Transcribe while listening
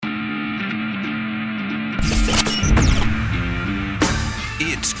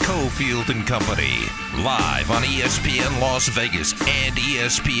It's Cofield and Company, live on ESPN Las Vegas and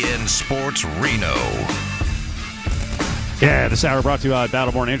ESPN Sports Reno. Yeah, this hour brought to you by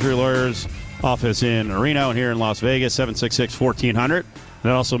Battleborn Injury Lawyers office in Reno and here in Las Vegas, 766-1400.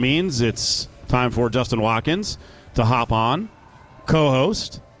 That also means it's time for Justin Watkins to hop on,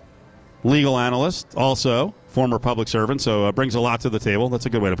 co-host, legal analyst, also former public servant, so brings a lot to the table. That's a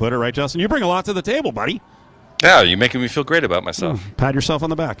good way to put it, right, Justin? You bring a lot to the table, buddy. Yeah, you're making me feel great about myself. Pat yourself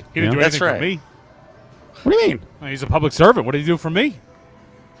on the back. He didn't do anything That's for me. What do you mean? He's a public servant. What did he do for me?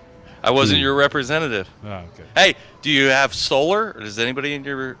 I wasn't your representative. Oh, okay. Hey, do you have solar? Or does anybody in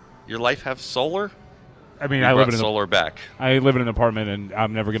your life have solar? I mean, You I brought live in solar back. I live in an apartment, and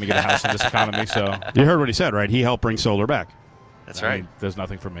I'm never going to get a house in this economy. So You heard what he said, right? He helped bring solar back. That's I right. mean, there's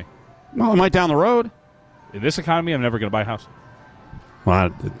nothing for me Well, it might down the road. in this economy. I'm never going to buy a house.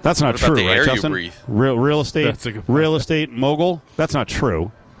 Well, that's not What about true, the right, air you Justin? breathe? Real estate, That's a good point. real estate mogul. That's not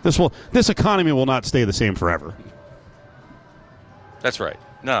true. This economy will not stay the same forever. That's right.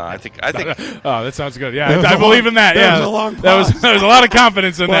 No, I think Oh, that sounds good. That Yeah, was I a believe long- in that. that Yeah, was a long there was pause. a lot of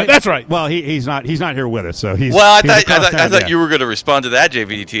confidence in that. That's right. Well, he's not here with us, so he's. Well, he's I across thought town, yeah. you were going to respond to that,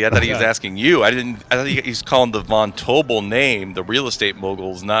 JVDT. I thought he was asking you. I thought he's calling the Von Tobel name, the real estate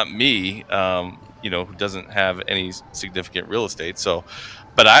moguls, not me. Who doesn't have any significant real estate. So,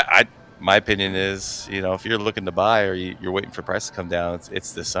 but my opinion is, if you're looking to buy or you're waiting for price to come down,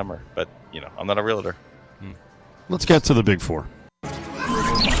 it's this summer. But I'm not a realtor. Let's get to the big four.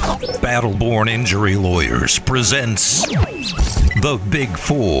 Battleborn Injury Lawyers presents The Big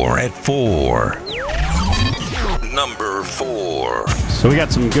Four at 4. Number 4. So we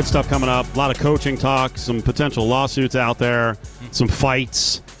got some good stuff coming up. A lot of coaching talk, some potential lawsuits out there, some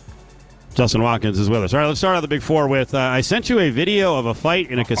fights. Justin Watkins is with us. All right, let's start out the big four with I sent you a video of a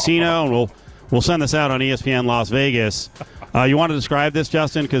fight in a casino, and we'll send this out on ESPN Las Vegas. You want to describe this,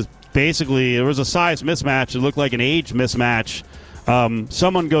 Justin? Because basically there was a size mismatch. It looked like an age mismatch.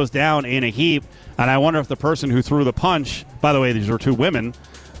 Someone goes down in a heap, and I wonder if the person who threw the punch, by the way, these were two women,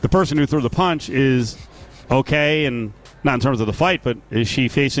 the person who threw the punch is okay, and not in terms of the fight, but is she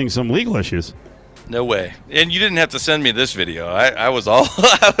facing some legal issues? No way. And you didn't have to send me this video. I was all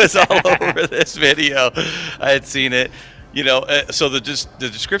over this video. I had seen it. So the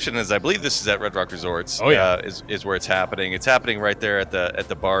description is, I believe this is at Red Rock Resorts. Oh, yeah. Is where it's happening. It's happening right there at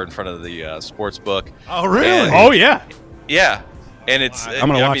the bar in front of the sports book. Oh, really? And- Oh yeah. Yeah. And it's I'm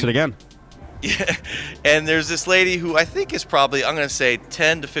going to watch it again. Yeah, and there's this lady who I think is probably, I'm going to say,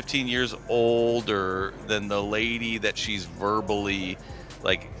 10 to 15 years older than the lady that she's verbally,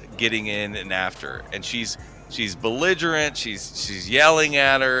 getting in and after. And she's belligerent. She's yelling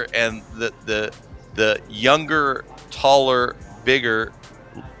at her, and the younger, taller, bigger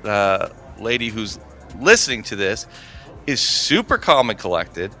lady who's listening to this is super calm and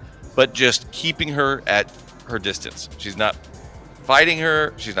collected, but just keeping her at her distance. She's not fighting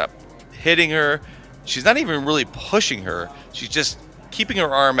her. She's not hitting her. She's not even really pushing her. She's just keeping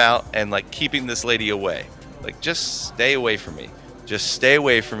her arm out and keeping this lady away. Just stay away from me. Just stay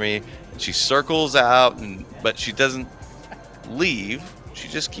away from me. And she circles out, but she doesn't leave. She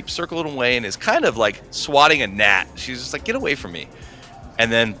just keeps circling away and is kind of like swatting a gnat. She's just like, get away from me.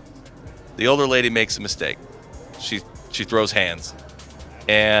 And then the older lady makes a mistake. She throws hands.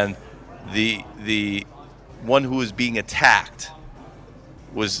 And the one who is being attacked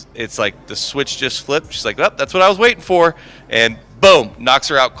it's like the switch just flipped. She's like, oh, that's what I was waiting for. And boom, knocks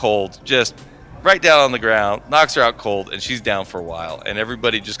her out cold. Just right down on the ground, knocks her out cold, and she's down for a while. And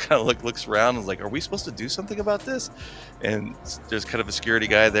everybody just kind of looks around and is like, are we supposed to do something about this? And there's kind of a security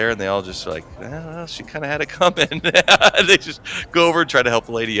guy there, and they all just like, well, she kind of had it coming. They just go over and try to help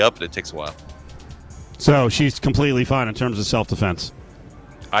the lady up, and it takes a while. So she's completely fine in terms of self-defense.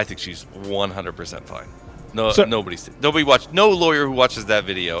 I think she's 100% fine. No, So- no lawyer who watches that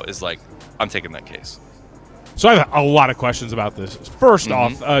video is like, I'm taking that case. So I have a lot of questions about this. First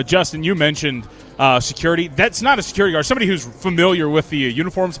off, Justin, you mentioned security. That's not a security guard. Somebody who's familiar with the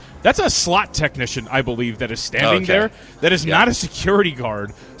uniforms. That's a slot technician, I believe, that is standing Okay. there. That is not a security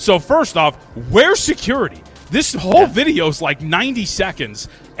guard. So first off, where's security? This whole video is 90 seconds,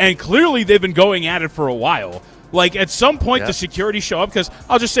 and clearly they've been going at it for a while. At some point, the security show up, because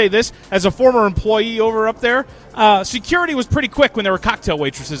I'll just say this, as a former employee over up there, security was pretty quick when there were cocktail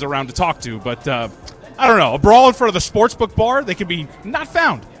waitresses around to talk to, but I don't know, a brawl in front of the sportsbook bar, they could be not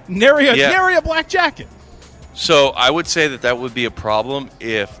found. Nary a black jacket. So I would say that would be a problem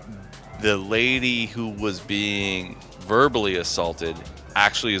if the lady who was being verbally assaulted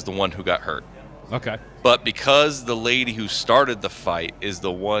actually is the one who got hurt. Okay. But because the lady who started the fight is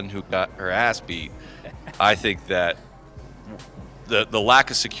the one who got her ass beat, I think that the lack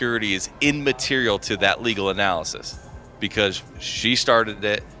of security is immaterial to that legal analysis because she started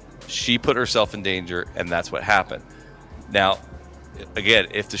it, she put herself in danger, and that's what happened. Now, again,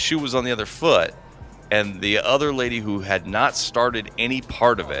 if the shoe was on the other foot and the other lady who had not started any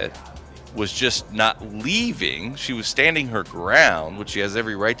part of it was just not leaving, she was standing her ground, which she has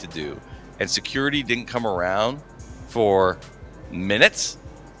every right to do, and security didn't come around for minutes,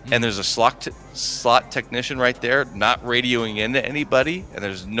 and there's a slot technician right there not radioing into anybody, and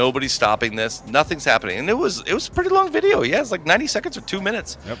there's nobody stopping this, nothing's happening. And it was a pretty long video. Yeah, it's like 90 seconds or 2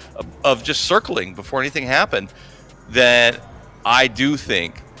 minutes of just circling before anything happened. Then I do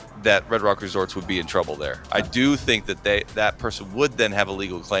think that Red Rock Resorts would be in trouble there. I do think that that person would then have a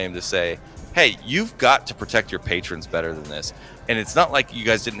legal claim to say, hey, you've got to protect your patrons better than this. And it's not like you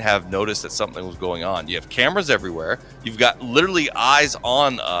guys didn't have notice that something was going on. You have cameras everywhere. You've got literally eyes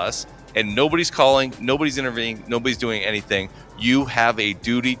on us, and nobody's calling, nobody's intervening, nobody's doing anything. You have a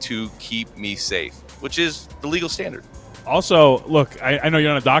duty to keep me safe, which is the legal standard. Also, look, I know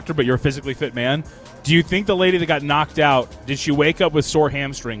you're not a doctor, but you're a physically fit man. Do you think the lady that got knocked out, did she wake up with sore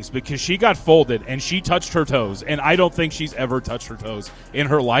hamstrings? Because she got folded and she touched her toes, and I don't think she's ever touched her toes in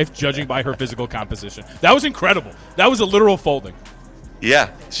her life, judging by her physical composition. That was incredible. That was a literal folding.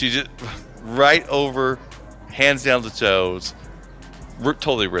 Yeah, she just right over, hands down the toes,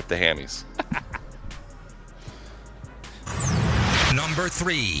 totally ripped the hammies. Number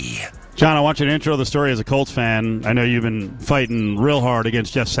 3. John, I want you to intro the story as a Colts fan. I know you've been fighting real hard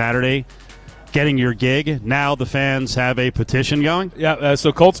against Jeff Saturday getting your gig. Now the fans have a petition going? Yeah,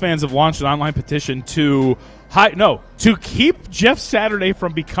 so Colts fans have launched an online petition to keep Jeff Saturday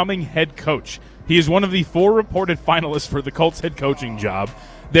from becoming head coach. He is one of the 4 reported finalists for the Colts head coaching job.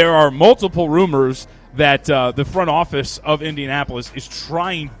 There are multiple rumors that the front office of Indianapolis is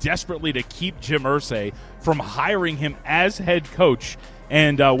trying desperately to keep Jim Irsay from hiring him as head coach.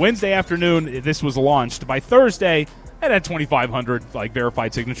 And Wednesday afternoon, this was launched. By Thursday, it had 2,500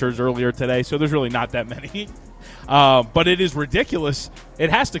 verified signatures earlier today, so there's really not that many. But it is ridiculous.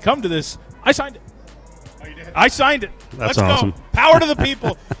 It has to come to this. I signed it. Oh, you did? I signed it. That's Let's awesome. go. Power to the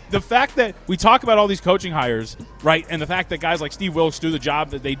people. The fact that we talk about all these coaching hires, right, and the fact that guys like Steve Wilkes do the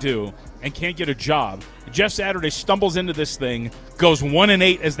job that they do and can't get a job. Jeff Saturday stumbles into this thing, goes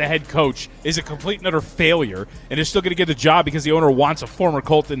 1-8 as the head coach, is a complete and utter failure, and is still going to get the job because the owner wants a former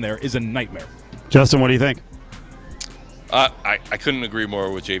Colt in there is a nightmare. Justin, what do you think? I couldn't agree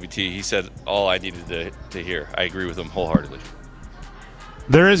more with JVT. He said all I needed to hear. I agree with him wholeheartedly.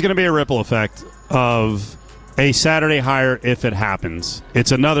 There is going to be a ripple effect of a Saturday hire if it happens. It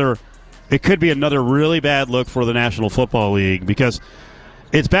could be another really bad look for the National Football League because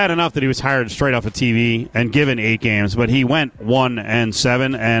it's bad enough that he was hired straight off of TV and given 8 games, but he went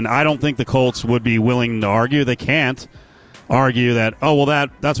 1-7, and I don't think the Colts would be willing to argue. They can't argue that,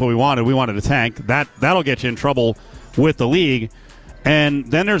 that's what we wanted. We wanted a tank. That'll get you in trouble with the league. And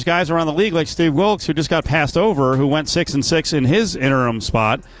then there's guys around the league like Steve Wilkes who just got passed over, who went 6-6 in his interim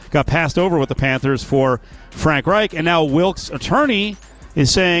spot, got passed over with the Panthers for Frank Reich, and now Wilkes' attorney is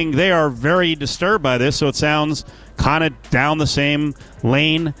saying they are very disturbed by this, so it sounds kind of down the same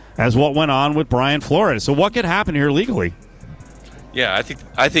lane as what went on with Brian Flores. So what could happen here legally? Yeah,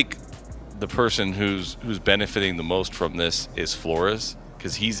 I think the person who's benefiting the most from this is Flores,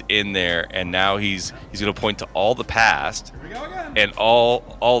 because he's in there, and now he's going to point to all the past and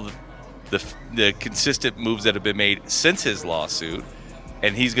all the consistent moves that have been made since his lawsuit,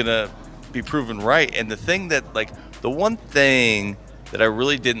 and he's going to be proven right. And the one thing that I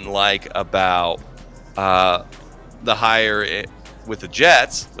really didn't like about the hire with the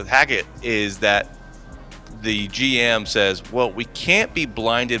Jets, with Hackett, is that the GM says, well, we can't be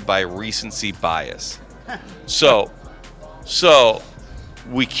blinded by recency bias. So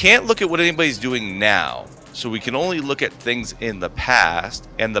we can't look at what anybody's doing now. So we can only look at things in the past.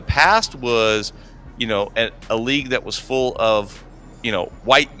 And the past was, a league that was full of,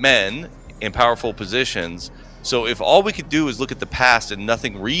 white men in powerful positions. So if all we could do is look at the past and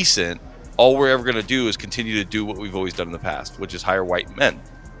nothing recent, all we're ever going to do is continue to do what we've always done in the past, which is hire white men.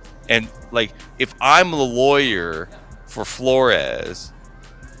 And, if I'm the lawyer for Flores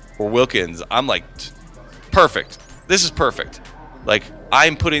or Wilkins, I'm like, perfect. This is perfect.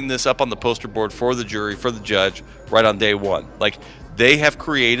 I'm putting this up on the poster board for the jury, for the judge, right on day one. They have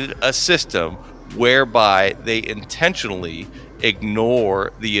created a system whereby they intentionally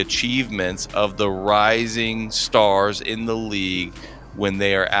ignore the achievements of the rising stars in the league when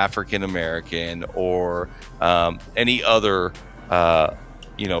they are African American or any other,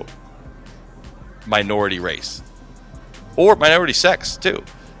 minority race or minority sex too.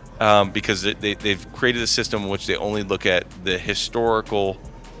 because they've created a system in which they only look at the historical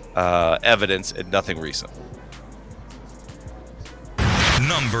evidence and nothing recent.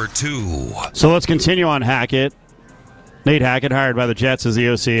 Number 2. So let's continue on Hackett. Nate Hackett, hired by the Jets as the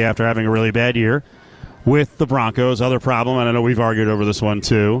OC after having a really bad year with the Broncos. Other problem, and I know we've argued over this one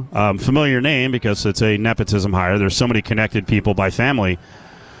too. Familiar name because it's a nepotism hire. There's so many connected people by family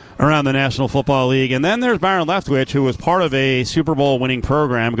around the National Football League. And then there's Byron Leftwich, who was part of a Super Bowl winning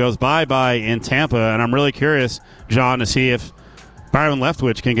program, goes bye-bye in Tampa. And I'm really curious, John, to see if Byron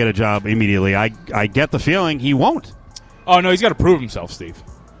Leftwich can get a job immediately. I get the feeling he won't. Oh, no, he's got to prove himself, Steve.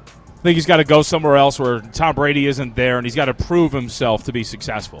 I think he's got to go somewhere else where Tom Brady isn't there, and he's got to prove himself to be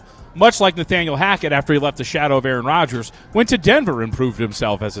successful. Much like Nathaniel Hackett, after he left the shadow of Aaron Rodgers, went to Denver and proved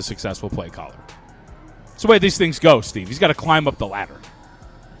himself as a successful play caller. That's the way these things go, Steve. He's got to climb up the ladder.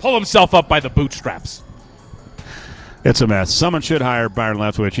 Pull himself up by the bootstraps. It's a mess. Someone should hire Byron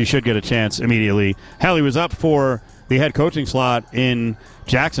Leftwich. He should get a chance immediately. Hell, he was up for the head coaching slot in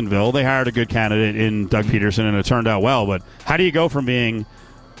Jacksonville. They hired a good candidate in Doug Peterson, and it turned out well. But how do you go from being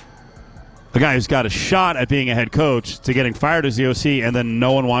a guy who's got a shot at being a head coach to getting fired as the OC, and then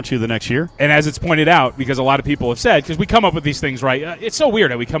no one wants you the next year? And as it's pointed out, because a lot of people have said, because we come up with these things, right? It's so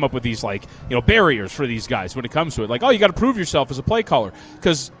weird that we come up with these, barriers for these guys when it comes to it. Like, oh, you got to prove yourself as a play caller.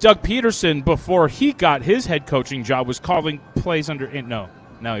 Because Doug Peterson, before he got his head coaching job, was calling plays under. No,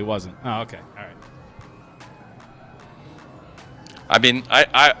 he wasn't. Oh, okay, all right. I mean,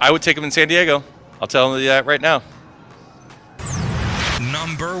 I would take him in San Diego. I'll tell you that right now.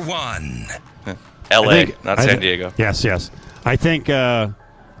 Number 1. L.A., not San Diego. Yes. I think the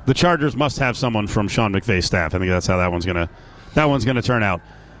Chargers must have someone from Sean McVay's staff. I think that's how that one's gonna turn out.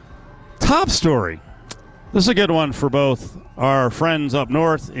 Top story. This is a good one for both our friends up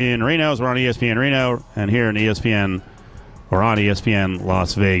north in Reno, as we're on ESPN Reno, and here in ESPN or on ESPN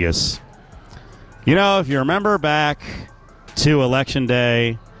Las Vegas. You know, if you remember back to Election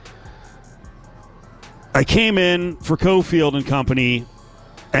Day, I came in for Cofield and Company,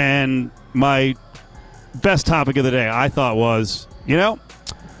 and my best topic of the day, I thought, was,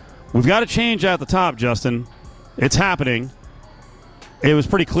 we've got to change at the top, Justin. It's happening. It was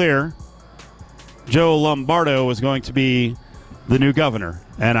pretty clear Joe Lombardo was going to be the new governor.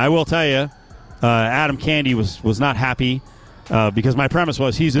 And I will tell you, Adam Candy was not happy because my premise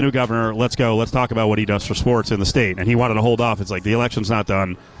was he's the new governor. Let's go. Let's talk about what he does for sports in the state. And he wanted to hold off. It's like the election's not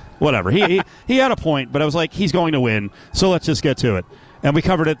done. Whatever. He had a point, but I was like, he's going to win, so let's just get to it. And we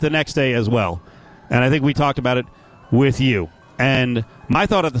covered it the next day as well. And I think we talked about it with you. And my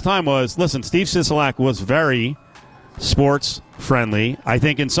thought at the time was, listen, Steve Sisolak was very sports-friendly. I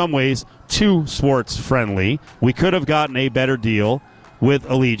think in some ways too sports-friendly. We could have gotten a better deal with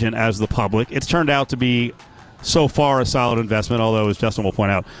Allegiant as the public. It's turned out to be so far a solid investment, although, as Justin will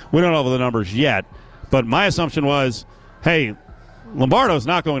point out, we don't know the numbers yet. But my assumption was, hey, Lombardo's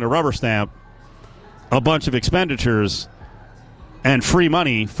not going to rubber stamp a bunch of expenditures and free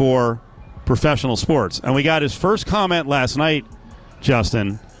money for professional sports. And we got his first comment last night,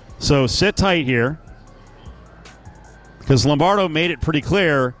 Justin. So sit tight here, because Lombardo made it pretty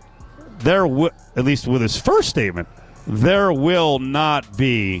clear, at least with his first statement, there will not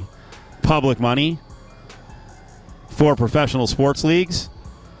be public money for professional sports leagues.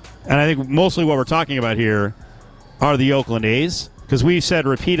 And I think mostly what we're talking about here are the Oakland A's, because we've said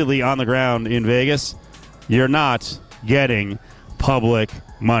repeatedly on the ground in Vegas, you're not getting public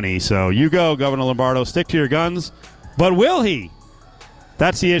money. So you go, Governor Lombardo, stick to your guns. But will he?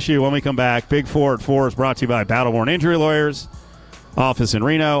 That's the issue when we come back. Big Four at 4 is brought to you by Battleborn Injury Lawyers. Office in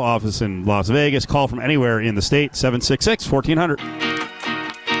Reno, office in Las Vegas. Call from anywhere in the state, 766-1400.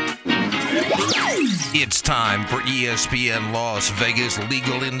 It's time for ESPN Las Vegas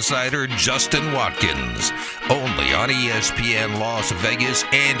legal insider Justin Watkins. Only on ESPN Las Vegas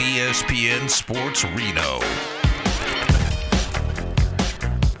and ESPN Sports Reno.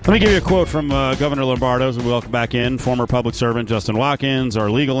 Let me give you a quote from Governor Lombardo as we welcome back in. Former public servant Justin Watkins,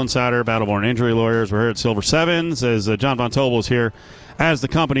 our legal insider, Battleborn Injury Lawyers. We're here at Silver Sevens as John Von Tobel is here as the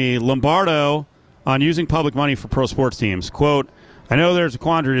company. Lombardo on using public money for pro sports teams. Quote, I know there's a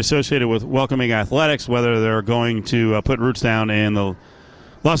quandary associated with welcoming athletics, whether they're going to put roots down in the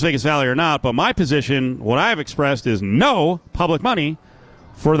Las Vegas Valley or not, but my position, what I have expressed, is no public money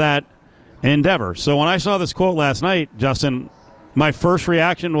for that endeavor. So when I saw this quote last night, Justin, my first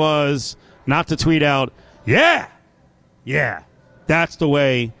reaction was not to tweet out, yeah, that's the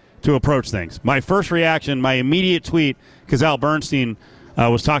way to approach things. My first reaction, my immediate tweet, because Al Bernstein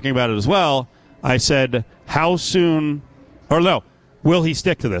was talking about it as well, I said, how soon, or no, will he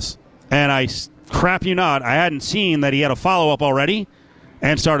stick to this? And I crap you not, I hadn't seen that he had a follow-up already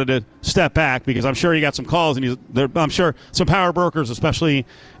and started to step back because I'm sure he got some calls, and I'm sure some power brokers, especially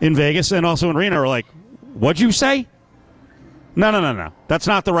in Vegas and also in Reno, are like, "What'd you say?" No. That's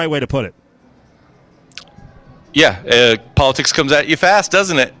not the right way to put it. Yeah, politics comes at you fast,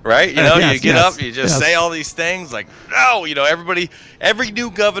 doesn't it? Right? You know, Yes, you get yes, up, you just say all these things like, no, you know, every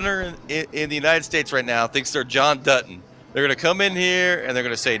new governor in the United States right now thinks they're John Dutton. They're going to come in here and they're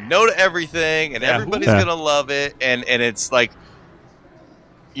going to say no to everything, and everybody's going to love it. And it's like,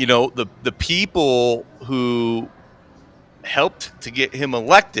 you know, the people who helped to get him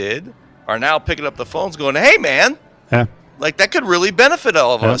elected are now picking up the phones going, hey, man. Yeah. Like, that could really benefit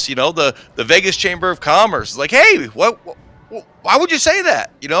all of us. You know, the Vegas Chamber of Commerce is like, hey, why would you say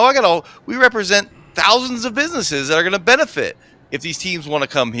that? You know, we represent thousands of businesses that are going to benefit if these teams want to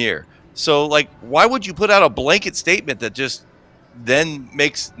come here. So, like, why would you put out a blanket statement that just then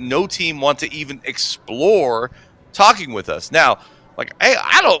makes no team want to even explore talking with us? Now, like,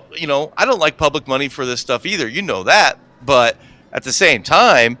 I don't like public money for this stuff either. You know that. But at the same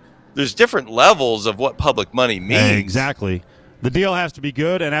time, there's different levels of what public money means. Exactly. The deal has to be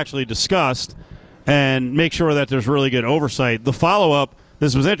good and actually discussed, and make sure that there's really good oversight. The follow-up,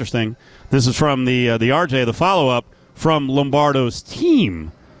 this was interesting. This is from the RJ. The follow-up from Lombardo's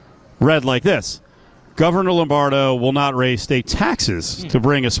team read like this. Governor Lombardo will not raise state taxes to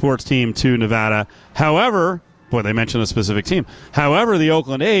bring a sports team to Nevada. However, boy, they mentioned a specific team. However, the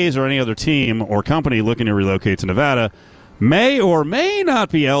Oakland A's or any other team or company looking to relocate to Nevada may or may not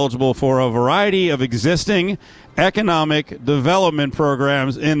be eligible for a variety of existing economic development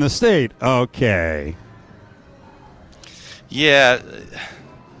programs in the state. Okay. Yeah.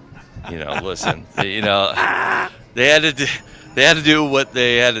 You know, listen, you know, they had to do what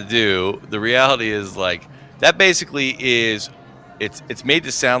they had to do. The reality is, like, that basically is, it's made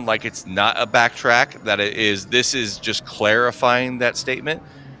to sound like it's not a backtrack, that this is just clarifying that statement.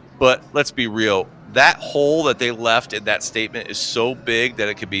 But let's be real. That hole that they left in that statement is so big that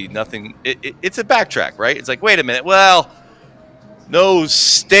it could be nothing. It's a backtrack, right? It's like, wait a minute. Well, no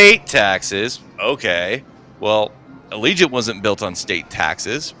state taxes. Okay. Well, Allegiant wasn't built on state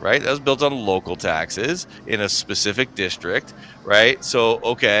taxes, right? That was built on local taxes in a specific district, right? So,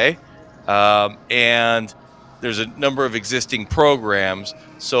 okay. And there's a number of existing programs.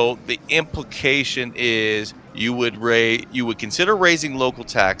 So the implication is you would consider raising local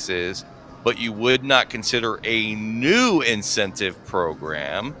taxes, but you would not consider a new incentive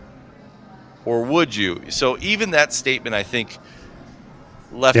program, or would you? So even that statement, I think,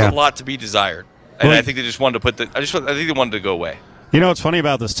 left a lot to be desired, and I think they just wanted to I think they wanted to go away. You know what's funny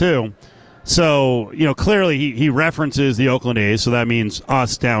about this too? So, you know, clearly he references the Oakland A's, so that means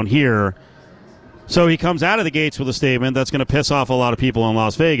us down here. So he comes out of the gates with a statement that's going to piss off a lot of people in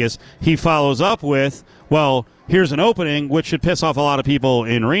Las Vegas. He follows up with, well, here's an opening, which should piss off a lot of people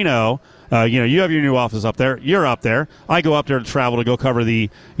in Reno. You know, you have your new office up there. You're up there. I go up there to travel to go cover the,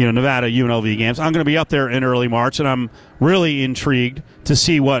 you know, Nevada UNLV games. I'm going to be up there in early March, and I'm really intrigued to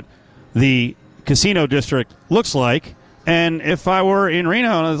see what the casino district looks like. And if I were in Reno,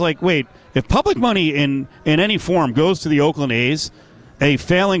 and I was like, wait, if public money in any form goes to the Oakland A's, a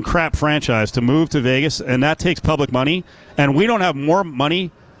failing crap franchise, to move to Vegas, and that takes public money, and we don't have more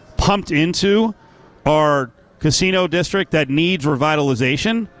money pumped into our casino district that needs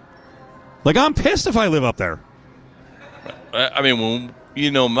revitalization, like, I'm pissed if I live up there. I mean, well,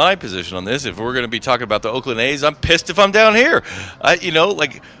 you know my position on this. If we're going to be talking about the Oakland A's, I'm pissed if I'm down here. You know,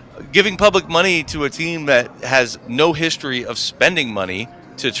 like, giving public money to a team that has no history of spending money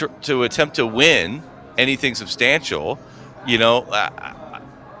to attempt to win anything substantial, you know,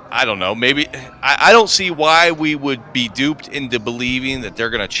 I don't know. Maybe I don't see why we would be duped into believing that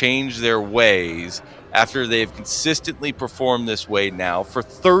they're going to change their ways after they've consistently performed this way now for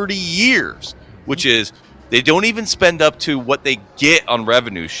 30 years, which is they don't even spend up to what they get on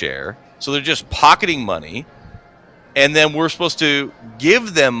revenue share. So they're just pocketing money. And then we're supposed to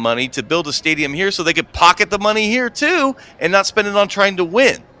give them money to build a stadium here so they could pocket the money here too and not spend it on trying to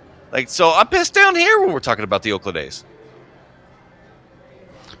win. Like, so I'm pissed down here when we're talking about the Oakland A's.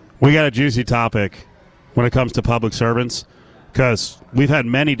 We got a juicy topic when it comes to public servants, because we've had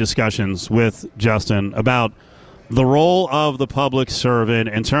many discussions with Justin about the role of the public servant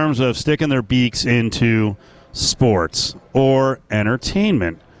in terms of sticking their beaks into sports or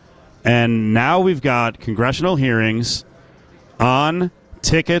entertainment. And now we've got congressional hearings on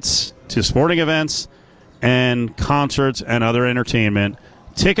tickets to sporting events and concerts and other entertainment.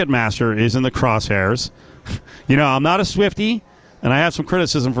 Ticketmaster is in the crosshairs. You know, I'm not a Swiftie, and I have some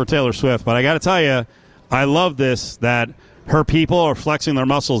criticism for Taylor Swift, but I got to tell you, I love this, that her people are flexing their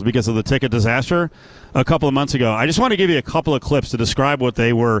muscles because of the ticket disaster a couple of months ago. I just want to give you a couple of clips to describe what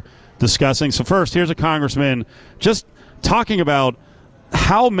they were discussing. So first, here's a congressman just talking about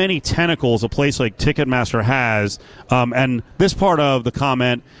how many tentacles a place like Ticketmaster has, and this part of the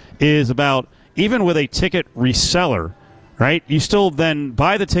comment is about even with a ticket reseller, right? You still then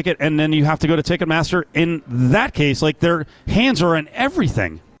buy the ticket, and then you have to go to Ticketmaster. In that case, like, their hands are in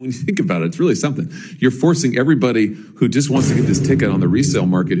everything. When you think about it, it's really something. You're forcing everybody who just wants to get this ticket on the resale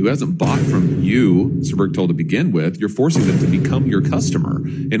market, who hasn't bought from you, Mr. Bergtol, to begin with, you're forcing them to become your customer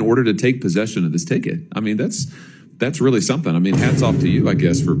in order to take possession of this ticket. I mean, that's really something. I mean, hats off to you, I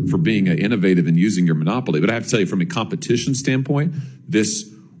guess, for being innovative and using your monopoly. But I have to tell you, from a competition standpoint, this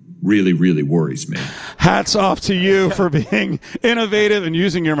really, really worries me. Hats off to you for being innovative and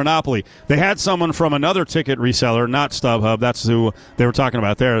using your monopoly. They had someone from another ticket reseller, not StubHub. That's who they were talking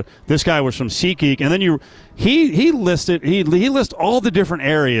about there. This guy was from SeatGeek, and then he lists all the different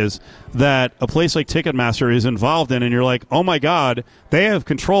areas that a place like Ticketmaster is involved in, and you're like, oh my God, they have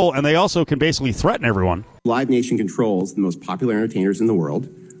control, and they also can basically threaten everyone. Live Nation controls the most popular entertainers in the world,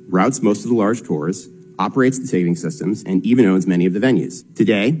 routes most of the large tours, operates the ticketing systems, and even owns many of the venues.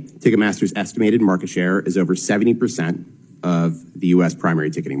 Today, Ticketmaster's estimated market share is over 70% of the U.S.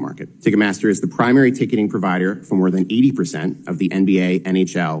 primary ticketing market. Ticketmaster is the primary ticketing provider for more than 80% of the NBA,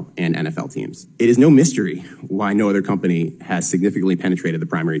 NHL, and NFL teams. It is no mystery why no other company has significantly penetrated the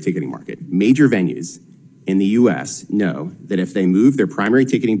primary ticketing market. Major venues in the U.S. know that if they move their primary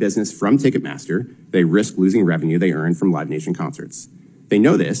ticketing business from Ticketmaster, they risk losing revenue they earn from Live Nation concerts. They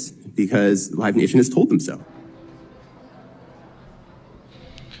know this because Live Nation has told them so.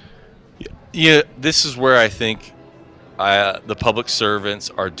 Yeah, this is where I think the public servants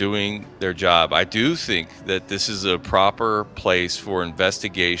are doing their job. I do think that this is a proper place for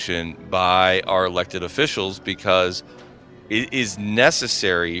investigation by our elected officials, because it is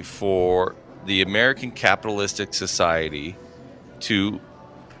necessary for the American capitalistic society to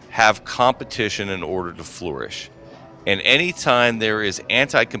have competition in order to flourish. And anytime there is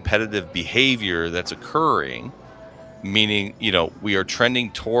anti-competitive behavior that's occurring, meaning, we are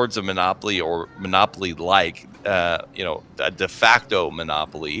trending towards a monopoly or monopoly-like, a de facto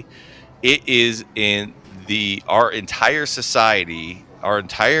monopoly, it is in our entire society, our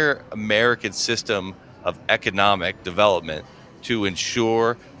entire American system of economic development to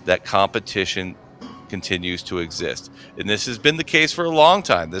ensure that competition continues to exist. And this has been the case for a long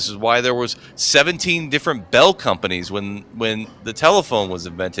time. This is why there was 17 different bell companies when the telephone was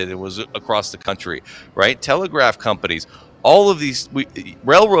invented. It was across the country, right? Telegraph companies, all of these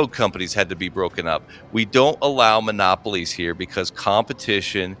railroad companies had to be broken up. We don't allow monopolies here because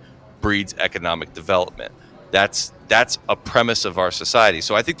competition breeds economic development. That's a premise of our society.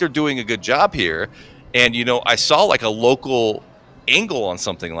 So I think they're doing a good job here. And I saw like a local angle on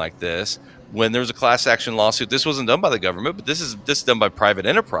something like this. When there's a class action lawsuit, this wasn't done by the government, but this is done by private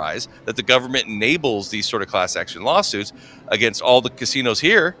enterprise, that the government enables these sort of class action lawsuits against all the casinos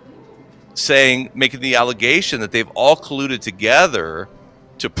here, making the allegation that they've all colluded together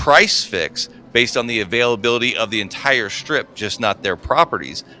to price fix based on the availability of the entire strip, just not their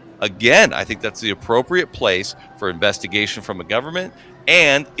properties. Again, I think that's the appropriate place for investigation from a government,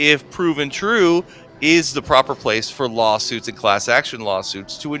 and if proven true, is the proper place for lawsuits and class action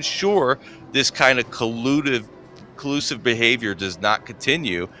lawsuits to ensure this kind of collusive behavior does not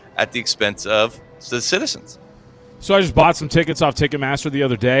continue at the expense of the citizens. So I just bought some tickets off Ticketmaster the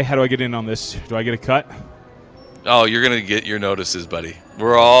other day. How do I get in on this? Do I get a cut? Oh, you're going to get your notices, buddy.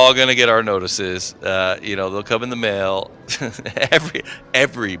 We're all going to get our notices. They'll come in the mail.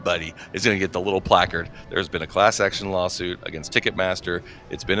 Everybody is going to get the little placard. There's been a class action lawsuit against Ticketmaster.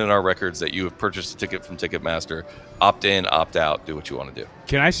 It's been in our records that you have purchased a ticket from Ticketmaster. Opt in, opt out, do what you want to do.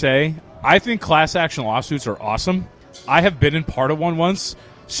 Can I say, I think class action lawsuits are awesome. I have been in part of one once.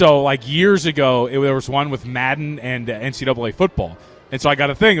 So like years ago, there was one with Madden and NCAA football. And so I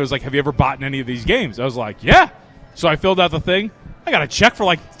got a thing. It was like, have you ever bought in any of these games? I was like, yeah. So I filled out the thing. I got a check for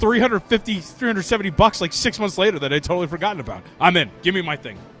like $370 like 6 months later that I'd totally forgotten about. I'm in. Give me my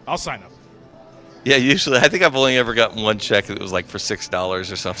thing. I'll sign up. Yeah, usually I think I've only ever gotten one check that was like for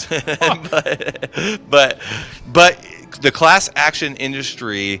 $6 or something. but the class action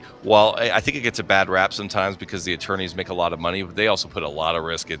industry, while I think it gets a bad rap sometimes because the attorneys make a lot of money, but they also put a lot of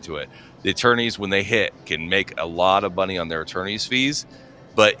risk into it. The attorneys, when they hit, can make a lot of money on their attorneys' fees,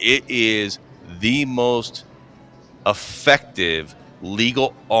 but it is the most effective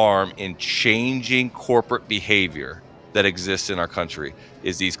legal arm in changing corporate behavior that exists in our country,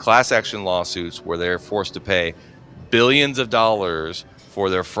 is these class action lawsuits where they're forced to pay billions of dollars for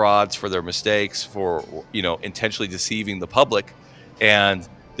their frauds, for their mistakes, for intentionally deceiving the public. And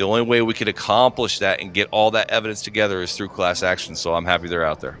the only way we could accomplish that and get all that evidence together is through class action. So I'm happy they're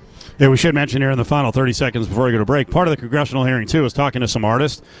out there. Yeah, we should mention here in the final 30 seconds before we go to break, part of the congressional hearing, too, is talking to some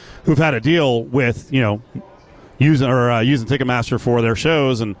artists who've had a deal with, using Ticketmaster for their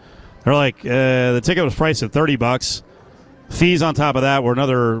shows. And they're like, the ticket was priced at $30. Fees on top of that were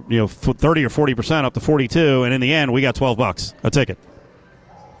another, 30 or 40% up to 42. And in the end, we got $12 a ticket.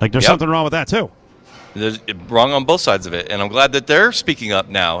 Like, there's something wrong with that, too. There's wrong on both sides of it, and I'm glad that they're speaking up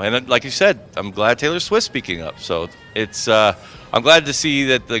now. And like you said, I'm glad Taylor Swift's speaking up. So it's I'm glad to see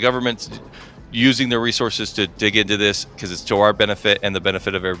that the government's using their resources to dig into this, because it's to our benefit and the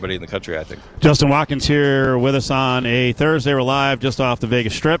benefit of everybody in the country, I think. Justin Watkins here with us on a Thursday. We're live just off the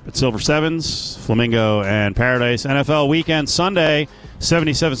Vegas Strip at Silver Sevens, Flamingo and Paradise. NFL weekend Sunday,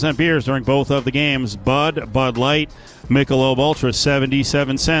 77-cent beers during both of the games. Bud Light, Michelob Ultra,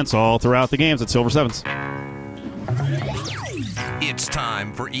 77 cents all throughout the games at Silver Sevens. It's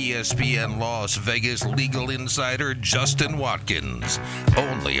time for ESPN Las Vegas legal insider Justin Watkins.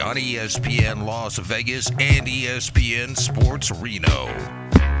 Only on ESPN Las Vegas and ESPN Sports Reno.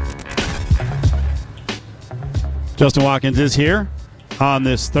 Justin Watkins is here on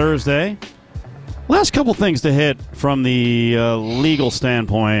this Thursday. Last couple things to hit from the legal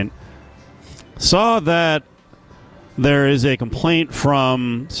standpoint. Saw that there is a complaint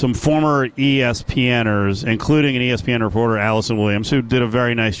from some former ESPNers, including an ESPN reporter, Allison Williams, who did a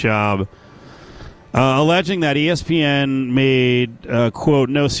very nice job, alleging that ESPN made, quote,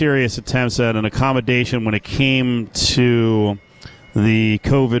 no serious attempts at an accommodation when it came to the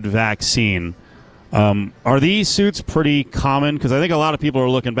COVID vaccine. Are these suits pretty common? Because I think a lot of people are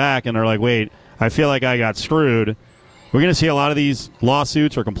looking back and they're like, wait, I feel like I got screwed. We're going to see a lot of these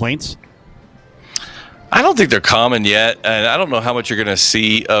lawsuits or complaints? I don't think they're common yet, and I don't know how much you're going to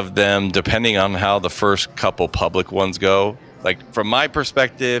see of them depending on how the first couple public ones go. Like, from my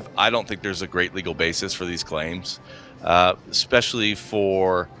perspective, I don't think there's a great legal basis for these claims, especially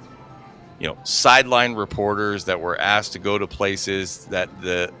for sideline reporters that were asked to go to places that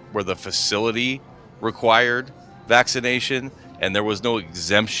where the facility required vaccination, and there was no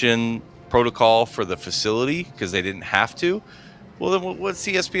exemption protocol for the facility because they didn't have to. Well, then what's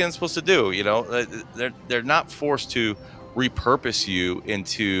ESPN supposed to do? They're not forced to repurpose you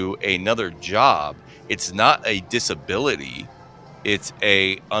into another job. It's not a disability. It's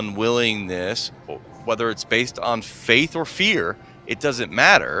a unwillingness, whether it's based on faith or fear, it doesn't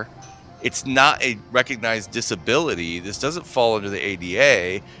matter. It's not a recognized disability. This doesn't fall under the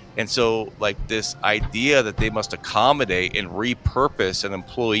ADA. And so, this idea that they must accommodate and repurpose an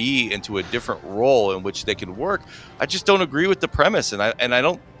employee into a different role in which they can work, I just don't agree with the premise. And I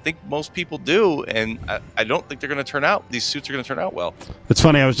don't think most people do. And I don't think these suits are going to turn out well. It's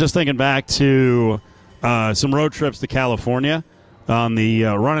funny. I was just thinking back to some road trips to California on the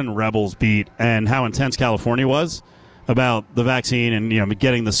Running Rebels beat and how intense California was about the vaccine and,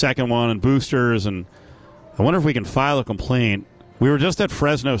 getting the second one and boosters. And I wonder if we can file a complaint. We were just at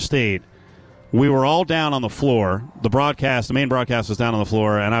Fresno State. We were all down on the floor. The main broadcast was down on the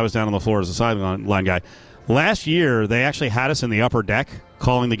floor, and I was down on the floor as a sideline guy. Last year, they actually had us in the upper deck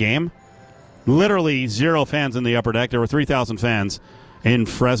calling the game. Literally 0 fans in the upper deck. There were 3,000 fans in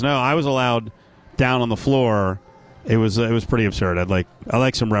Fresno. I was allowed down on the floor. It was pretty absurd. I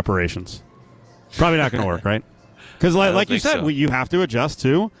like some reparations. Probably not going to work, right? Because like you said, you have to adjust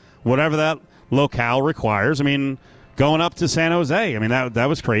to whatever that locale requires. I mean, going up to San Jose, that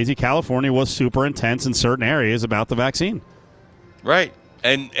was crazy. California was super intense in certain areas about the vaccine. Right.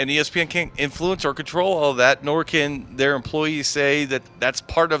 And ESPN can't influence or control all of that, nor can their employees say that that's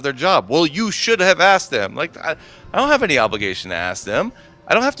part of their job. Well, you should have asked them. I don't have any obligation to ask them.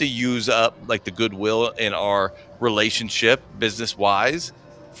 I don't have to use up the goodwill in our relationship business-wise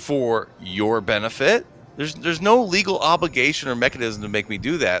for your benefit. There's no legal obligation or mechanism to make me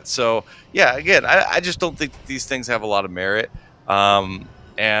do that. So, yeah, again, I just don't think that these things have a lot of merit. And,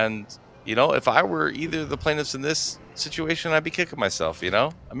 if I were either of the plaintiffs in this situation, I'd be kicking myself,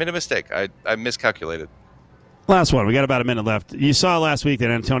 I made a mistake. I miscalculated. Last one. We got about a minute left. You saw last week that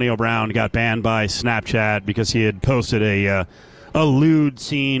Antonio Brown got banned by Snapchat because he had posted a lewd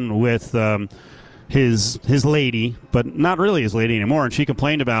scene with his lady, but not really his lady anymore, and she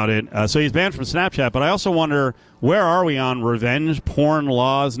complained about it. So he's banned from Snapchat, but I also wonder, where are we on revenge porn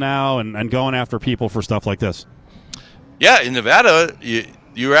laws now and going after people for stuff like this? Yeah, in Nevada,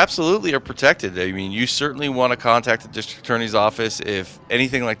 you absolutely are protected. I mean, you certainly want to contact the district attorney's office if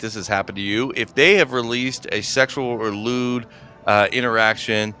anything like this has happened to you. If they have released a sexual or lewd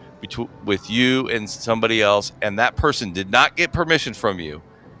interaction with you and somebody else, and that person did not get permission from you,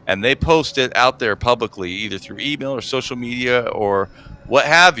 and they post it out there publicly, either through email or social media or what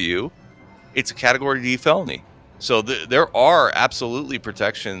have you, it's a Category D felony. So there are absolutely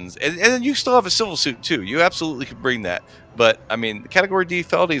protections, and then you still have a civil suit too. You absolutely could bring that, but I mean, the Category D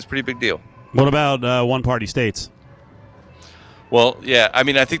felony is a pretty big deal. What about one-party states? Well, yeah, I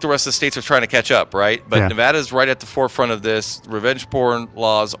mean, I think the rest of the states are trying to catch up, right? But yeah. Nevada's right at the forefront of this. Revenge porn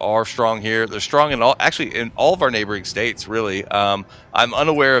laws are strong here. They're strong in all of our neighboring states, really. I'm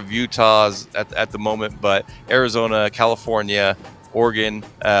unaware of Utah's at the moment, but Arizona, California, Oregon,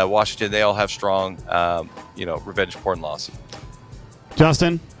 Washington, they all have strong, revenge porn laws.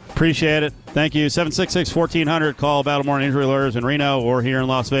 Justin, appreciate it. Thank you. 766-1400. Call Battlemore Injury Lawyers in Reno or here in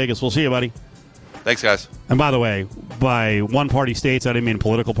Las Vegas. We'll see you, buddy. Thanks, guys. And by the way, by one-party states, I didn't mean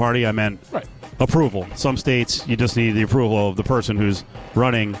political party. I meant approval. Some states, you just need the approval of the person who's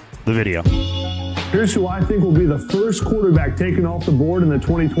running the video. Here's who I think will be the first quarterback taken off the board in the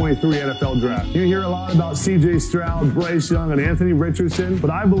 2023 NFL Draft. You hear a lot about C.J. Stroud, Bryce Young, and Anthony Richardson,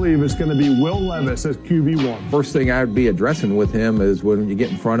 but I believe it's going to be Will Levis as QB1. First thing I would be addressing with him is when you get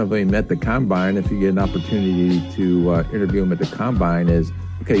in front of him at the Combine, if you get an opportunity to interview him at the Combine, is,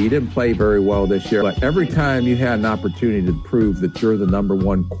 okay, you didn't play very well this year, but every time you had an opportunity to prove that you're the number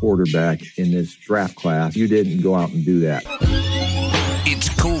one quarterback in this draft class, you didn't go out and do that. It's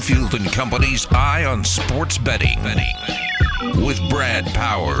Cofield and Company's Eye on Sports Betting with Brad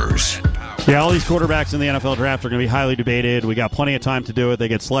Powers. Yeah, all these quarterbacks in the NFL draft are going to be highly debated. We got plenty of time to do it. They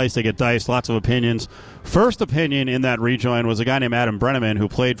get sliced, they get diced, lots of opinions. First opinion in that rejoin was a guy named Adam Brenneman who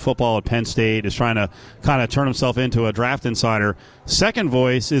played football at Penn State, is trying to kind of turn himself into a draft insider. Second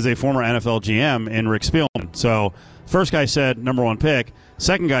voice is a former NFL GM in Rick Spielman. So first guy said number one pick.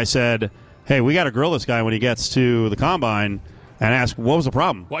 Second guy said, hey, we got to grill this guy when he gets to the Combine and ask, what was the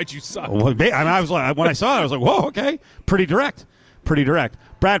problem? Why'd you suck? I was like, when I saw it, I was like, whoa, okay, pretty direct.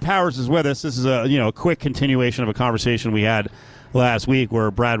 Brad Powers is with us. This is a quick continuation of a conversation we had last week where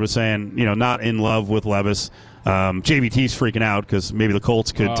Brad was saying, not in love with Levis. JVT's freaking out because maybe the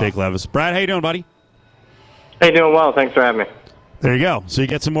Colts could take Levis. Brad, how you doing, buddy? Hey, doing well. Thanks for having me. There you go. So you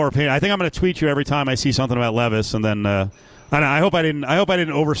get some more opinion. I think I'm going to tweet you every time I see something about Levis, and then I hope I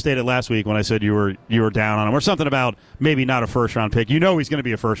didn't overstate it last week when I said you were down on him, or something about maybe not a first round pick. He's going to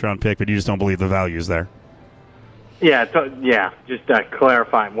be a first round pick, but you just don't believe the value is there. Yeah, just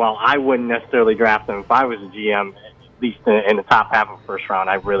clarifying. Well, I wouldn't necessarily draft him if I was a GM, at least in the top half of the first round.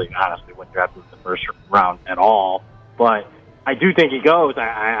 I really honestly wouldn't draft him in the first round at all. But I do think he goes.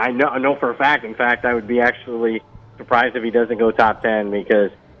 I know for a fact. In fact, I would be actually surprised if he doesn't go top 10 because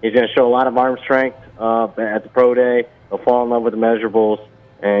he's going to show a lot of arm strength at the pro day. He'll fall in love with the measurables,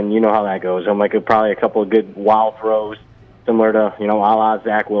 and you know how that goes. He'll make probably a couple of good wild throws, similar to, a la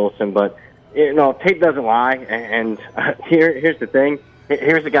Zach Wilson. But, tape doesn't lie, and here's the thing.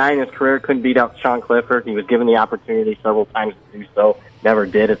 Here's a guy in his career couldn't beat out Sean Clifford. He was given the opportunity several times to do so, never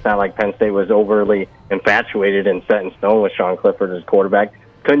did. It's not like Penn State was overly infatuated and set in stone with Sean Clifford as quarterback.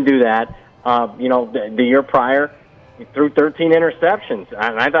 Couldn't do that. The year prior, he threw 13 interceptions,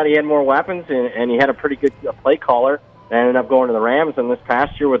 and I thought he had more weapons, and he had a pretty good play caller. Ended up going to the Rams, and this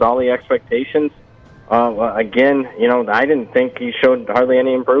past year with all the expectations, again, I didn't think he showed hardly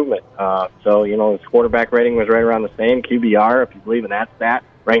any improvement. His quarterback rating was right around the same. QBR, if you believe in that stat,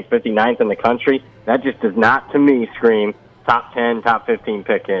 ranked 59th in the country. That just does not, to me, scream top 10, top 15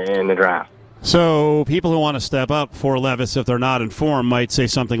 pick in the draft. So people who want to step up for Levis, if they're not informed, might say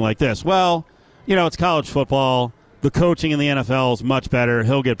something like this. Well, it's college football. The coaching in the NFL is much better.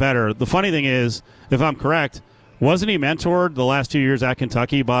 He'll get better. The funny thing is, if I'm correct, wasn't he mentored the last 2 years at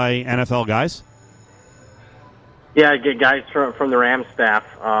Kentucky by NFL guys? Yeah, guys from the Rams staff,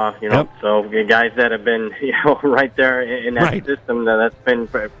 Yep. So guys that have been, right there in that system that's been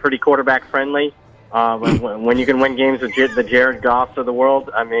pretty quarterback friendly. When you can win games with the Jared Goffs of the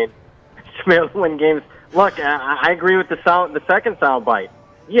world, I mean, to be able to win games. Look, I agree with the second sound bite.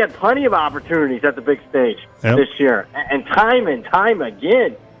 He had plenty of opportunities at the big stage this year, and time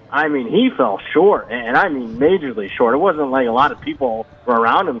again. I mean, he fell short, and I mean majorly short. It wasn't like a lot of people were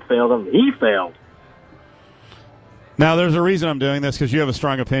around him failed him. He failed. Now, there's a reason I'm doing this, because you have a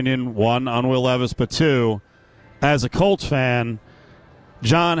strong opinion, one, on Will Levis, but two, as a Colts fan,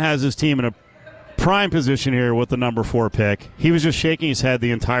 John has his team in a prime position here with the number 4 pick. He was just shaking his head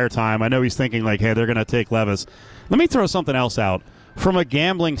the entire time. I know he's thinking, like, hey, they're going to take Levis. Let me throw something else out. From a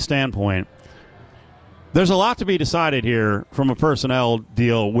gambling standpoint, there's a lot to be decided here from a personnel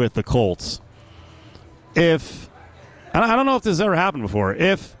deal with the Colts. I don't know if this has ever happened before,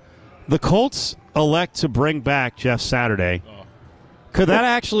 if the Colts elect to bring back Jeff Saturday, Could that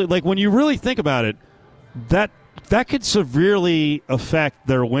actually, like, when you really think about it, that could severely affect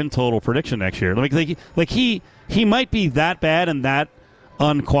their win total prediction next year. Like he might be that bad and that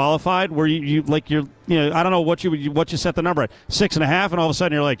unqualified where you I don't know what you set the number at 6.5, and all of a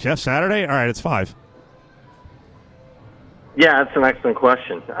sudden you're like, Jeff Saturday, all right, it's 5. Yeah, that's an excellent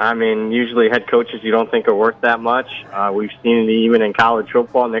question. I mean, usually head coaches you don't think are worth that much. We've seen it even in college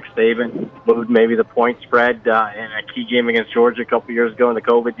football. Nick Saban moved maybe the point spread in a key game against Georgia a couple years ago in the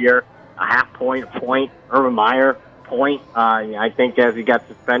COVID year. A half point, a point. Urban Meyer, point. I think as he got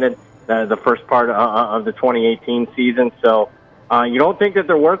suspended the first part of the 2018 season. So you don't think that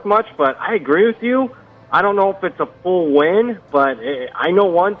they're worth much, but I agree with you. I don't know if it's a full win, but I know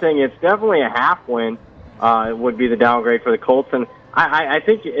one thing. It's definitely a half win. It would be the downgrade for the Colts. And I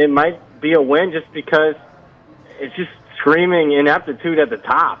think it might be a win just because it's just screaming ineptitude at the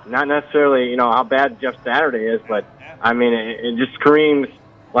top. Not necessarily, how bad Jeff Saturday is, but, I mean, it just screams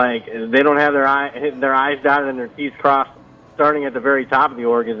like they don't have their eyes dotted and their T's crossed starting at the very top of the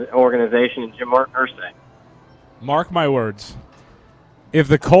organization, and Jim Irsay. Mark my words. If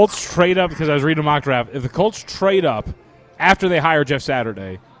the Colts trade up, because I was reading a mock draft, if the Colts trade up after they hire Jeff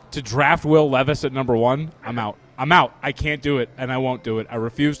Saturday to draft Will Levis at number 1, I'm out. I can't do it, and I won't do it. I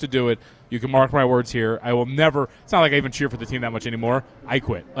refuse to do it. You can mark my words here. I will never – it's not like I even cheer for the team that much anymore. I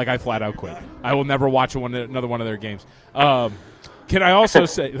quit. Like, I flat out quit. I will never watch another one of their games. Can I also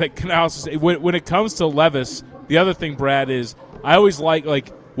say when it comes to Levis, the other thing, Brad, is I always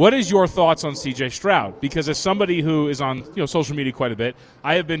like what is your thoughts on C.J. Stroud? Because as somebody who is on social media quite a bit,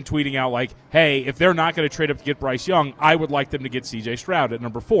 I have been tweeting out like, hey, if they're not going to trade up to get Bryce Young, I would like them to get C.J. Stroud at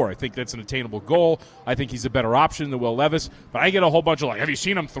number 4. I think that's an attainable goal. I think he's a better option than Will Levis. But I get a whole bunch of like, have you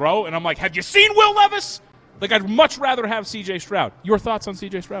seen him throw? And I'm like, have you seen Will Levis? Like, I'd much rather have C.J. Stroud. Your thoughts on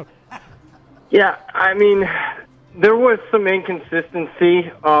C.J. Stroud? Yeah, I mean, there was some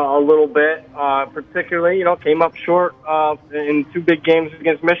inconsistency a little bit, particularly, came up short in 2 big games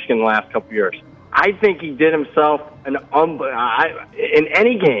against Michigan the last couple of years. I think he did himself in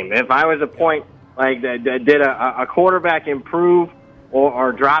any game. If I was a point, like, did a quarterback improve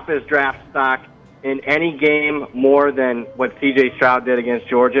or drop his draft stock in any game more than what C.J. Stroud did against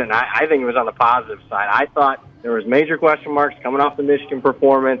Georgia, and I think it was on the positive side. I thought there was major question marks coming off the Michigan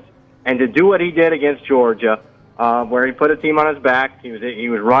performance, and to do what he did against Georgia, where he put a team on his back. He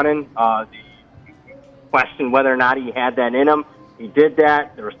was running. Questioned whether or not he had that in him. He did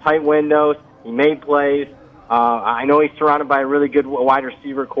that. There was tight windows. He made plays. I know he's surrounded by a really good wide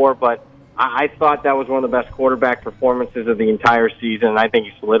receiver core, but I thought that was one of the best quarterback performances of the entire season, and I think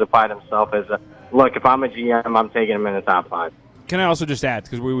he solidified himself as look, if I'm a GM, I'm taking him in the top 5. Can I also just add,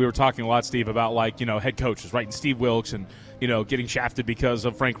 because we were talking a lot, Steve, about head coaches, right? And Steve Wilkes and getting shafted because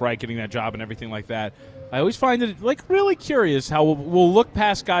of Frank Reich getting that job and everything like that. I always find it really curious how we'll look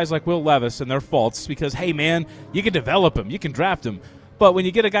past guys like Will Levis and their faults because, hey, man, you can develop him, you can draft him. But when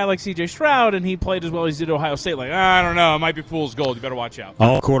you get a guy like C.J. Stroud and he played as well as he did at Ohio State, I don't know, it might be fool's gold. You better watch out.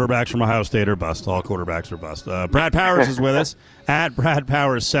 All quarterbacks from Ohio State are bust. All quarterbacks are bust. Brad Powers is with us at Brad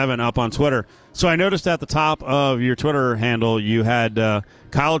Powers 7 up on Twitter. So I noticed at the top of your Twitter handle you had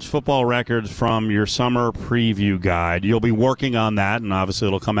college football records from your summer preview guide. You'll be working on that, and obviously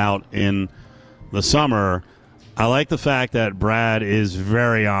it'll come out in the summer. I like the fact that Brad is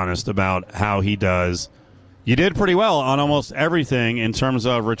very honest about how he does. You did pretty well on almost everything in terms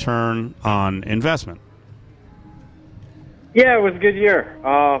of return on investment. Yeah, it was a good year.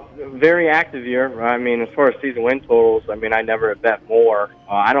 Very active year. I mean, as far as season win totals, I never bet more.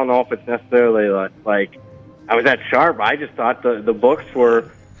 I don't know if it's necessarily like I was that sharp. I just thought the books were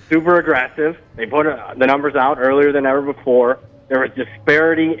super aggressive. They put the numbers out earlier than ever before. There was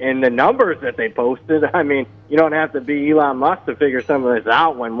disparity in the numbers that they posted. I mean, you don't have to be Elon Musk to figure some of this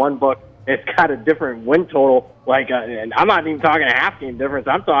out when one book it's got a different win total. And I'm not even talking a half game difference.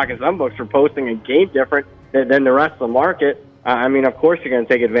 I'm talking some books are posting a game different than the rest of the market. Of course you're going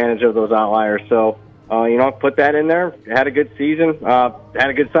to take advantage of those outliers. So, put that in there. Had a good season. Had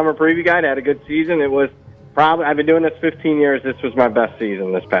a good summer preview guide. Had a good season. It was probably, I've been doing this 15 years. This was my best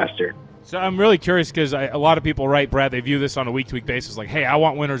season this past year. So I'm really curious because a lot of people write, Brad, they view this on a week-to-week basis like, hey, I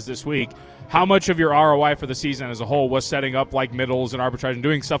want winners this week. How much of your ROI for the season as a whole was setting up like middles and arbitrage and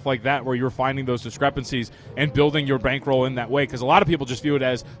doing stuff like that where you're finding those discrepancies and building your bankroll in that way? Because a lot of people just view it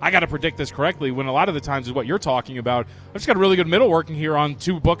as, I got to predict this correctly, when a lot of the times is what you're talking about. I've just got a really good middle working here on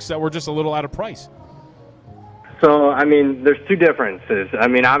 2 books that were just a little out of price. So, there's 2 differences.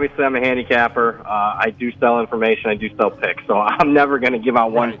 Obviously I'm a handicapper. I do sell information. I do sell picks. So I'm never going to give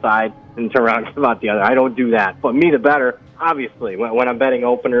out one side and turn around and give out the other. I don't do that. But me, the better, obviously, when I'm betting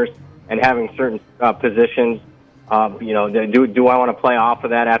openers and having certain positions Do I want to play off of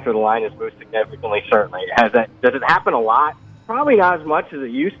that after the line has moved significantly? Certainly. Does it happen a lot? Probably not as much as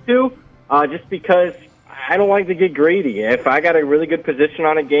it used to, just because I don't like to get greedy. If I got a really good position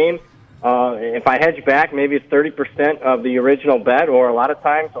on a game, if I hedge back, maybe it's 30% of the original bet, or a lot of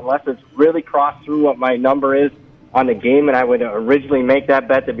times, unless it's really crossed through what my number is on the game and I would originally make that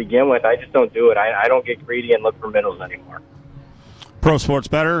bet to begin with, I just don't do it. I don't get greedy and look for middles anymore. Pro Sports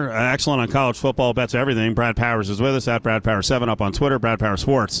Better, excellent on college football, bets everything. Brad Powers is with us at BradPower7 up on Twitter,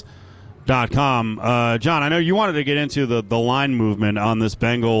 BradPowerSports.com. John, I know you wanted to get into the line movement on this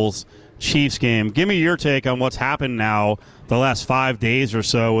Bengals-Chiefs game. Give me your take on what's happened now the last 5 days or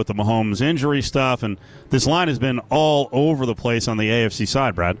so with the Mahomes injury stuff, and this line has been all over the place on the AFC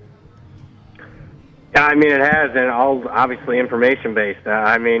side, Brad. Yeah, I mean, it has, and all obviously information-based.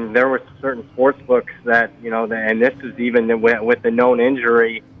 There were certain sports books that, and this is even with the known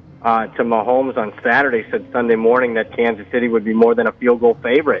injury to Mahomes on Saturday, said Sunday morning that Kansas City would be more than a field goal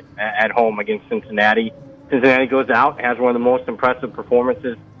favorite at home against Cincinnati. Cincinnati goes out, has one of the most impressive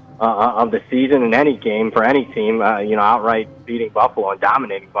performances of the season in any game for any team, outright beating Buffalo and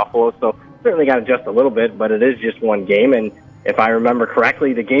dominating Buffalo. So certainly got to adjust a little bit, but it is just one game, and if I remember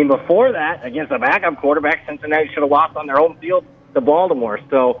correctly, the game before that, against a backup quarterback, Cincinnati should have lost on their home field to Baltimore.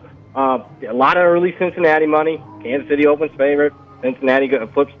 So a lot of early Cincinnati money. Kansas City opens favorite. Cincinnati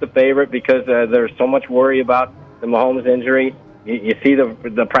flips the favorite because there's so much worry about the Mahomes injury. You see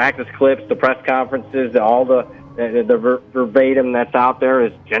the practice clips, the press conferences, all the verbatim that's out there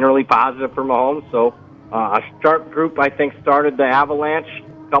is generally positive for Mahomes. So a sharp group, I think, started the avalanche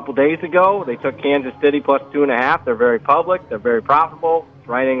couple days ago. They took Kansas City plus 2.5. They're very public. They're very profitable. It's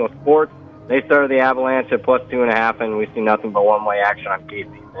Right Angle Sports. They started the Avalanche at plus 2.5, and we see nothing but one-way action on KC.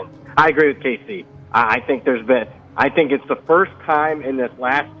 And I agree with KC. I think it's the first time in this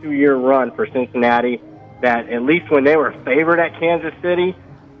last 2-year run for Cincinnati that, at least when they were favored at Kansas City,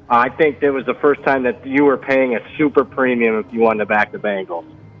 I think it was the first time that you were paying a super premium if you wanted to back the Bengals.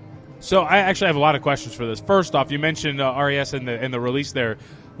 So I actually have a lot of questions for this. First off, you mentioned RES in the release there.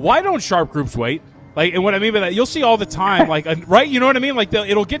 Why don't sharp groups wait? And what I mean by that, you'll see all the time, right? You know what I mean?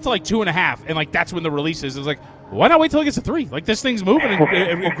 It'll get to 2.5, and that's when the release is. It's why not wait till it gets to 3? This thing's moving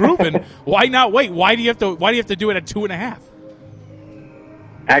and grooving. Why not wait? Why do you have to do it at 2.5?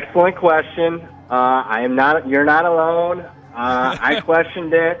 Excellent question. You're not alone. I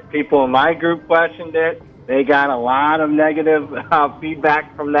questioned it. People in my group questioned it. They got a lot of negative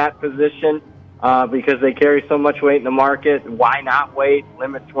feedback from that position because they carry so much weight in the market. Why not wait?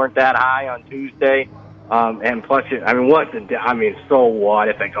 Limits weren't that high on Tuesday. And plus, so what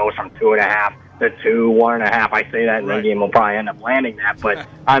if it goes from 2.5 to 2, 1.5? I say that in the game, we'll probably end up landing that. But,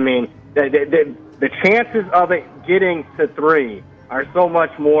 the chances of it getting to 3 are so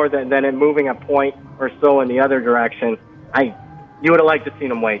much more than it moving a point or so in the other direction. You would have liked to see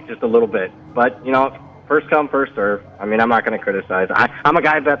them wait just a little bit. But, first come, first serve. I'm not going to criticize. I'm a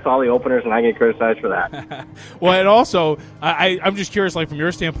guy that bets all the openers, and I get criticized for that. Well, and also, I'm just curious, from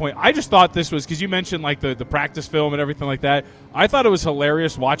your standpoint, I just thought this was, because you mentioned, the practice film and everything like that. I thought it was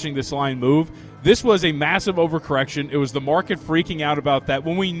hilarious watching this line move. This was a massive overcorrection. It was the market freaking out about that.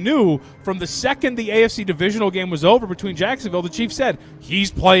 When we knew from the second the AFC divisional game was over between Jacksonville, the Chiefs said, he's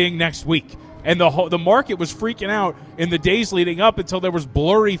playing next week. And the market was freaking out in the days leading up until there was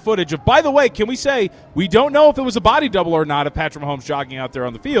blurry footage of, by the way, can we say, we don't know if it was a body double or not of Patrick Mahomes jogging out there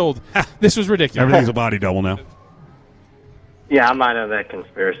on the field. This was ridiculous. Everything's a body double now. Yeah, I'm not into that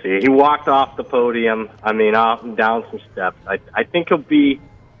conspiracy. He walked off the podium, up and down some steps. I think he'll be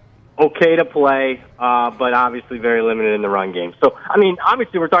okay to play, but obviously very limited in the run game. So,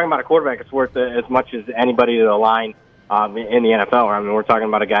 obviously we're talking about a quarterback that's worth as much as anybody to the line in the NFL. We're talking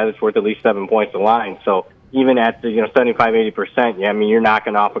about a guy that's worth at least 7 points a line. So even at 75-80%, you're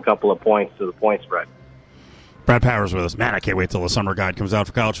knocking off a couple of points to the point spread. Brad Powers with us. Man, I can't wait till the summer guide comes out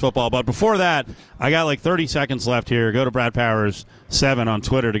for college football. But before that, I got 30 seconds left here. Go to Brad Powers 7 on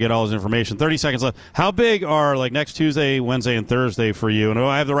Twitter to get all his information. 30 seconds left. How big are next Tuesday, Wednesday, and Thursday for you? And do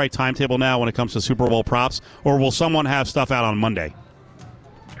I have the right timetable now when it comes to Super Bowl props, or will someone have stuff out on Monday?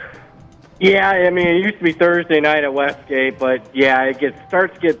 Yeah, it used to be Thursday night at Westgate, but it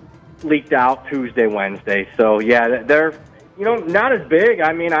starts to get leaked out Tuesday, Wednesday. So they're not as big.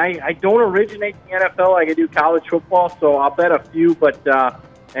 I don't originate the NFL like I do college football, so I'll bet a few, but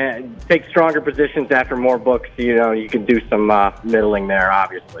take stronger positions after more books. You can do some middling there,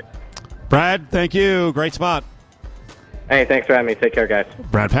 obviously. Brad, thank you. Great spot. Hey, thanks for having me. Take care, guys.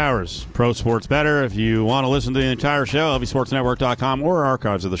 Brad Powers, Pro Sports Better. If you want to listen to the entire show, LVSportsNetwork.com or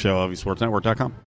archives of the show, LVSportsNetwork.com.